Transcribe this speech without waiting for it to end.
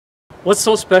What's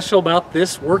so special about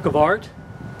this work of art?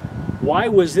 Why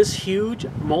was this huge,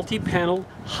 multi-panel,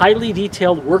 highly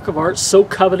detailed work of art so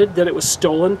coveted that it was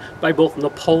stolen by both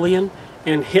Napoleon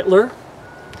and Hitler?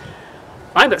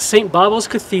 I'm at St. Bavo's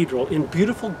Cathedral in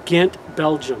beautiful Ghent,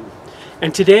 Belgium,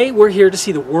 and today we're here to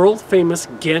see the world-famous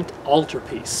Ghent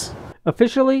Altarpiece.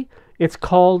 Officially, it's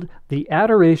called the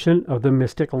Adoration of the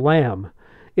Mystic Lamb.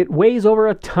 It weighs over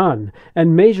a ton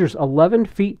and measures 11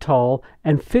 feet tall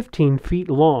and 15 feet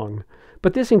long.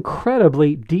 But this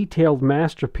incredibly detailed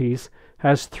masterpiece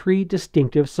has three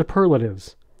distinctive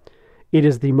superlatives. It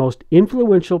is the most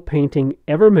influential painting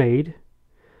ever made.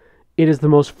 It is the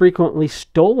most frequently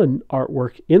stolen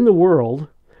artwork in the world,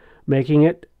 making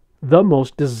it the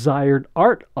most desired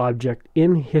art object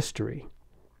in history.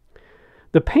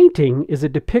 The painting is a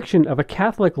depiction of a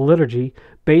Catholic liturgy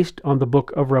based on the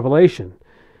Book of Revelation,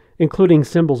 including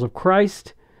symbols of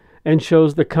Christ, and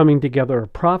shows the coming together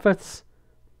of prophets,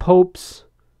 popes,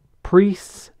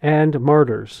 priests, and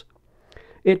martyrs.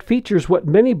 It features what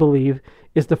many believe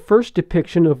is the first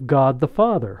depiction of God the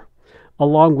Father,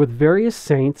 along with various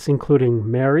saints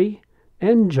including Mary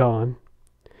and John,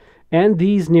 and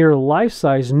these near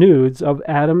life-size nudes of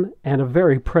Adam and a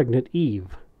very pregnant Eve.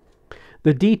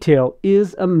 The detail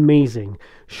is amazing,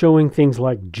 showing things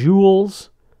like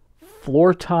jewels,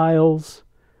 floor tiles,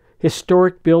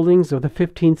 historic buildings of the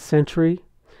 15th century,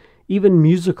 even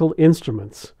musical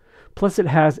instruments. Plus it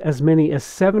has as many as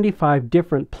 75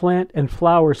 different plant and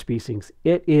flower species.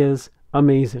 It is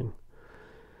amazing.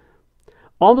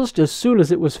 Almost as soon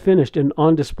as it was finished and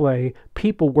on display,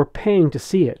 people were paying to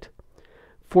see it.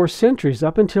 For centuries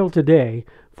up until today,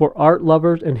 for art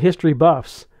lovers and history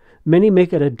buffs, many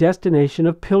make it a destination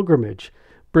of pilgrimage,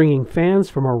 bringing fans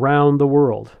from around the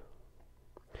world.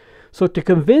 So to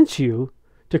convince you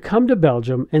to come to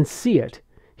Belgium and see it,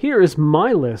 here is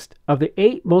my list of the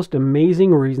 8 most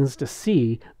amazing reasons to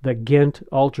see the Ghent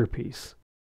Altarpiece.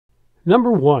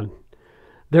 Number 1.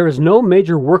 There is no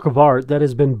major work of art that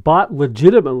has been bought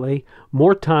legitimately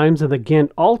more times than the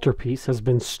Ghent Altarpiece has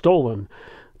been stolen.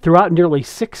 Throughout nearly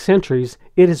 6 centuries,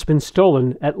 it has been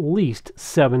stolen at least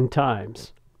 7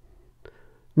 times.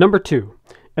 Number 2.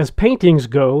 As paintings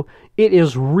go, it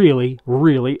is really,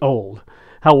 really old.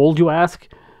 How old, you ask?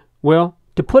 Well,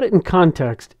 to put it in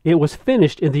context, it was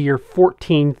finished in the year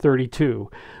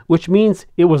 1432, which means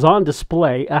it was on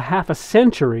display a half a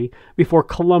century before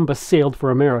Columbus sailed for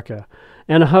America,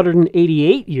 and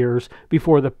 188 years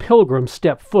before the Pilgrims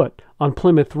stepped foot on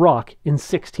Plymouth Rock in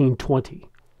 1620.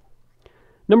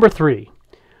 Number 3.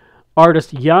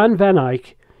 Artist Jan van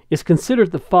Eyck is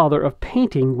considered the father of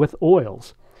painting with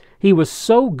oils. He was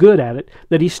so good at it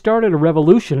that he started a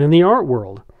revolution in the art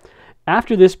world.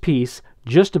 After this piece,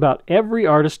 just about every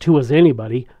artist who was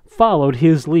anybody followed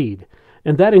his lead,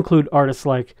 and that include artists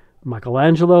like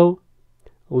Michelangelo,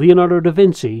 Leonardo da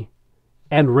Vinci,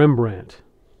 and Rembrandt.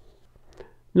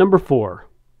 Number 4.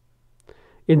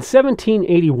 In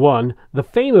 1781, the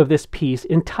fame of this piece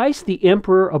enticed the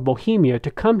Emperor of Bohemia to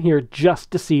come here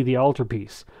just to see the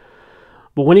altarpiece.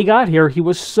 But when he got here, he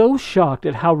was so shocked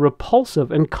at how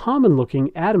repulsive and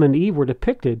common-looking Adam and Eve were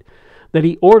depicted that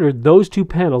he ordered those 2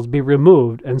 panels be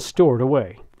removed and stored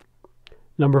away.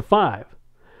 Number 5.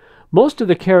 Most of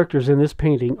the characters in this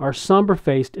painting are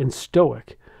somber-faced and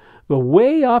stoic, but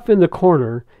way off in the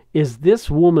corner is this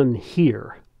woman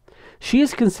here. She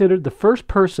is considered the first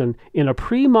person in a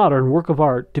pre-modern work of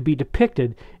art to be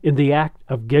depicted in the act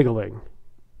of giggling.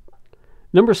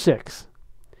 Number 6.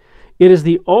 It is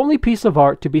the only piece of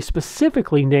art to be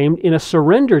specifically named in a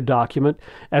surrender document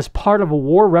as part of a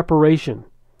war reparation.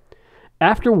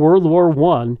 After World War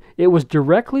I, it was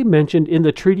directly mentioned in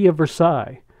the Treaty of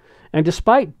Versailles, and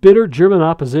despite bitter German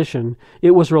opposition,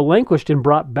 it was relinquished and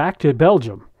brought back to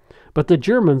Belgium, but the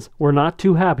Germans were not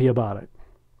too happy about it.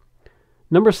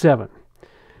 Number 7.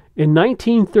 In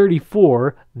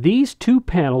 1934, these 2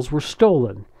 panels were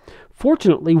stolen.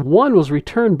 Fortunately, one was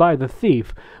returned by the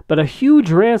thief, but a huge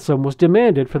ransom was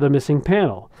demanded for the missing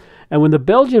panel. And when the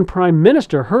Belgian Prime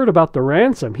Minister heard about the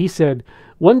ransom, he said,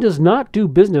 "One does not do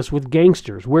business with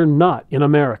gangsters. We're not in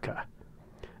America."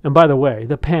 And by the way,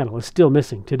 the panel is still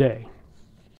missing today.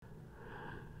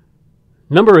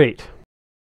 Number 8.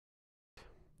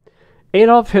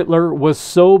 Adolf Hitler was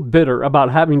so bitter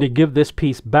about having to give this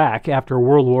piece back after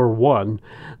World War I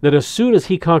that as soon as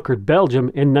he conquered Belgium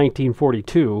in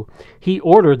 1942, he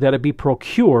ordered that it be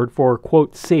procured for,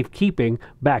 quote, safekeeping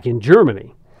back in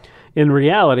Germany. In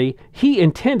reality, he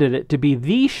intended it to be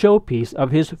the showpiece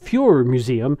of his Führer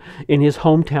Museum in his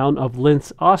hometown of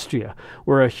Linz, Austria,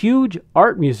 where a huge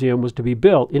art museum was to be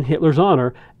built in Hitler's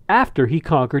honor after he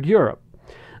conquered Europe.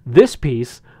 This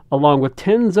piece, along with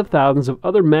tens of thousands of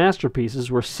other masterpieces,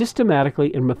 were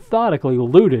systematically and methodically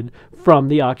looted from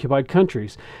the occupied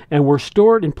countries and were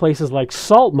stored in places like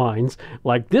salt mines,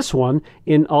 like this one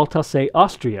in Altarpiece,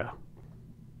 Austria.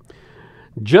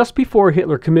 Just before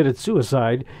Hitler committed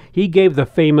suicide, he gave the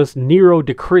famous Nero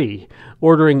decree,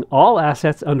 ordering all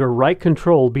assets under Reich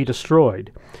control be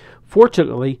destroyed.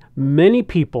 Fortunately, many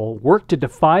people worked to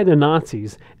defy the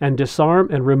Nazis and disarm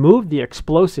and remove the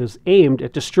explosives aimed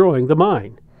at destroying the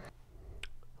mine.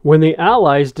 When the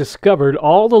Allies discovered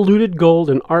all the looted gold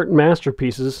and art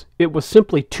masterpieces, it was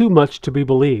simply too much to be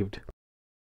believed.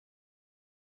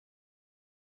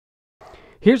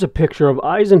 Here's a picture of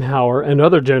Eisenhower and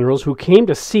other generals who came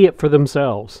to see it for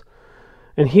themselves.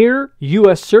 And here,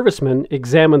 U.S. servicemen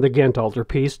examined the Ghent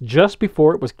Altarpiece just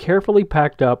before it was carefully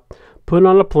packed up, put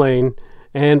on a plane,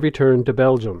 and returned to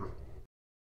Belgium.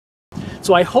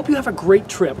 So I hope you have a great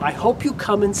trip. I hope you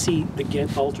come and see the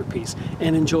Ghent Altarpiece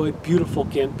and enjoy beautiful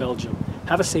Ghent, Belgium.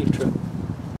 Have a safe trip.